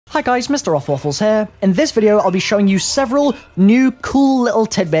Hi guys, MrRoflWaffles here. In this video, I'll be showing you several new cool little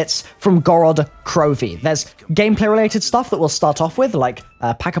tidbits from Gorod Krovi. There's gameplay-related stuff that we'll start off with, like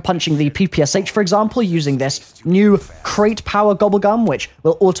pack-a-punching the PPSH, for example, using this new crate power gobble gum, which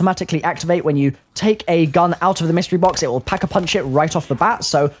will automatically activate when you take a gun out of the mystery box. It will pack-a-punch it right off the bat.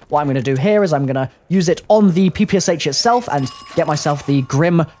 So what I'm going to do here is I'm going to use it on the PPSH itself and get myself the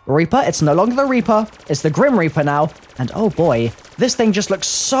Grim Reaper. It's no longer the Reaper, it's the Grim Reaper now. And oh boy, this thing just looks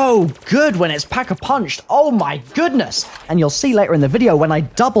so good when it's pack-a-punched. Oh my goodness. And you'll see later in the video when I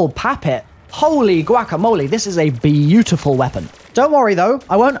double pap it. Holy guacamole, this is a beautiful weapon. Don't worry though,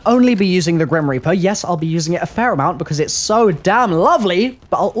 I won't only be using the Grim Reaper. Yes, I'll be using it a fair amount because it's so damn lovely,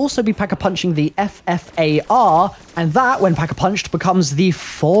 but I'll also be pack-a-punching the FFAR, and that, when pack-a-punched, becomes the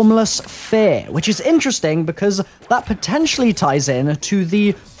Formless Fear, which is interesting because that potentially ties in to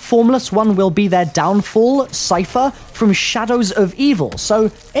the Formless One will be their downfall cipher from Shadows of Evil.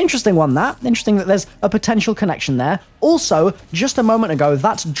 So, interesting one that. Interesting that there's a potential connection there. Also, just a moment ago,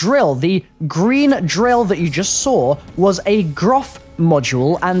 that drill, the green drill that you just saw, was a Groff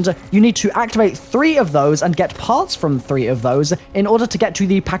module, and you need to activate 3 of those and get parts from 3 of those in order to get to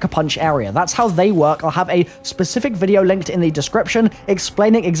the pack-a-punch area. That's how they work. I'll have a specific video linked in the description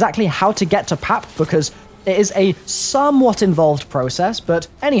explaining exactly how to get to PAP, because it is a somewhat involved process, but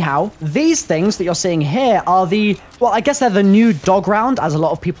anyhow, these things that you're seeing here are the, well, I guess they're the new dog round, as a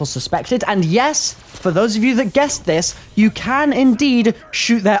lot of people suspected, and yes, for those of you that guessed this, you can indeed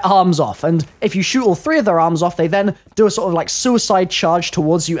shoot their arms off, and if you shoot all 3 of their arms off, they then do a sort of like suicide charge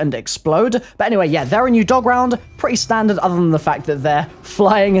towards you and explode. But anyway, yeah, they're a new dog round, pretty standard other than the fact that they're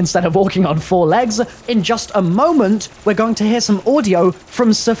flying instead of walking on 4 legs. In just a moment, we're going to hear some audio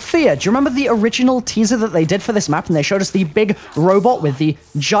from SOPHIA. Do you remember the original teaser that they did for this map, and they showed us the big robot with the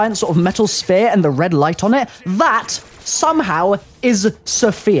giant sort of metal sphere and the red light on it? That somehow is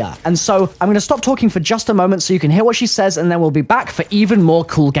SOPHIA. And so I'm going to stop talking for just a moment so you can hear what she says, and then we'll be back for even more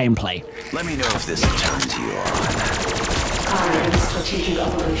cool gameplay. Let me know if this turns you on. I am Strategic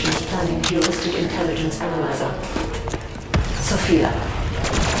Operations Planning Heuristic Intelligence Analyzer. SOPHIA,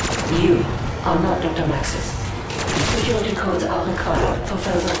 you are not Dr. Maxis. Security codes are required for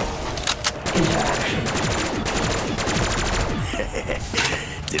further interaction.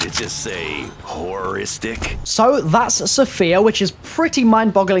 Did it just say horroristic? So that's SOPHIA, which is pretty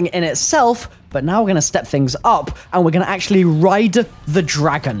mind-boggling in itself, but now we're going to step things up, and we're going to actually ride the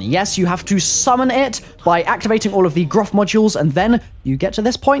dragon. Yes, you have to summon it by activating all of the Groff modules, and then you get to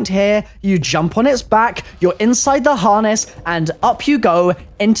this point here, you jump on its back, you're inside the harness, and up you go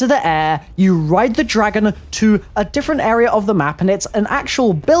into the air. You ride the dragon to a different area of the map, and it's an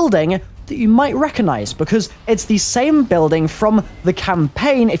actual building that you might recognize, because it's the same building from the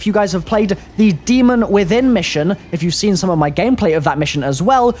campaign. If you guys have played the Demon Within mission, if you've seen some of my gameplay of that mission as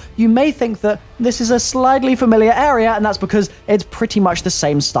well, you may think that this is a slightly familiar area, and that's because it's pretty much the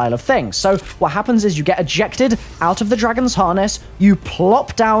same style of thing. So what happens is you get ejected out of the dragon's harness, you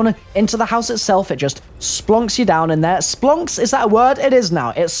plop down into the house itself, it just splonks you down in there. Splonks, is that a word? It is now.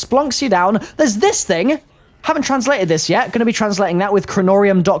 It splonks you down. There's this thing. Haven't translated this yet. Going to be translating that with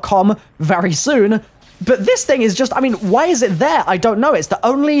Chronorium.com very soon. But this thing is just, I mean, why is it there? I don't know. It's the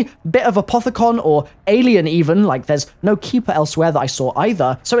only bit of Apothicon or alien even. Like, there's no keeper elsewhere that I saw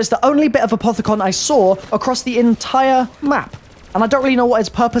either. So it's the only bit of Apothicon I saw across the entire map. And I don't really know what its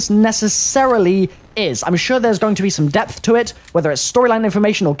purpose necessarily is. I'm sure there's going to be some depth to it, whether it's storyline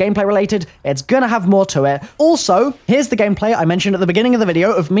information or gameplay related. It's gonna have more to it. Also, here's the gameplay I mentioned at the beginning of the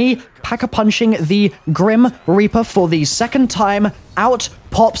video of me pack-a-punching the Grim Reaper for the second time. Out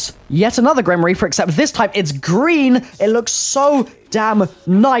pops yet another Grim Reaper, except this time it's green. It looks so damn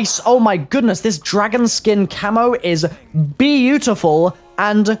nice. Oh my goodness, this dragon skin camo is beautiful,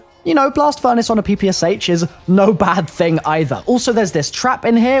 and you know, Blast Furnace on a PPSH is no bad thing either. Also, there's this trap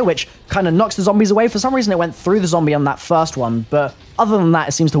in here, which kind of knocks the zombies away. For some reason, it went through the zombie on that first one, but other than that,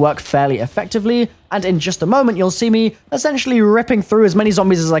 it seems to work fairly effectively. And in just a moment, you'll see me essentially ripping through as many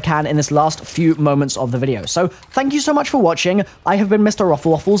zombies as I can in this last few moments of the video. So thank you so much for watching. I have been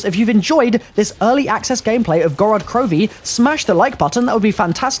MrRoflWaffles. If you've enjoyed this early access gameplay of Gorod Krovi, smash the like button. That would be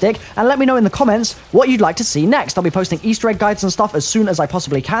fantastic. And let me know in the comments what you'd like to see next. I'll be posting Easter egg guides and stuff as soon as I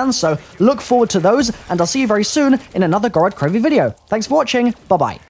possibly can. So look forward to those, and I'll see you very soon in another Gorod Krovi video. Thanks for watching. Bye-bye.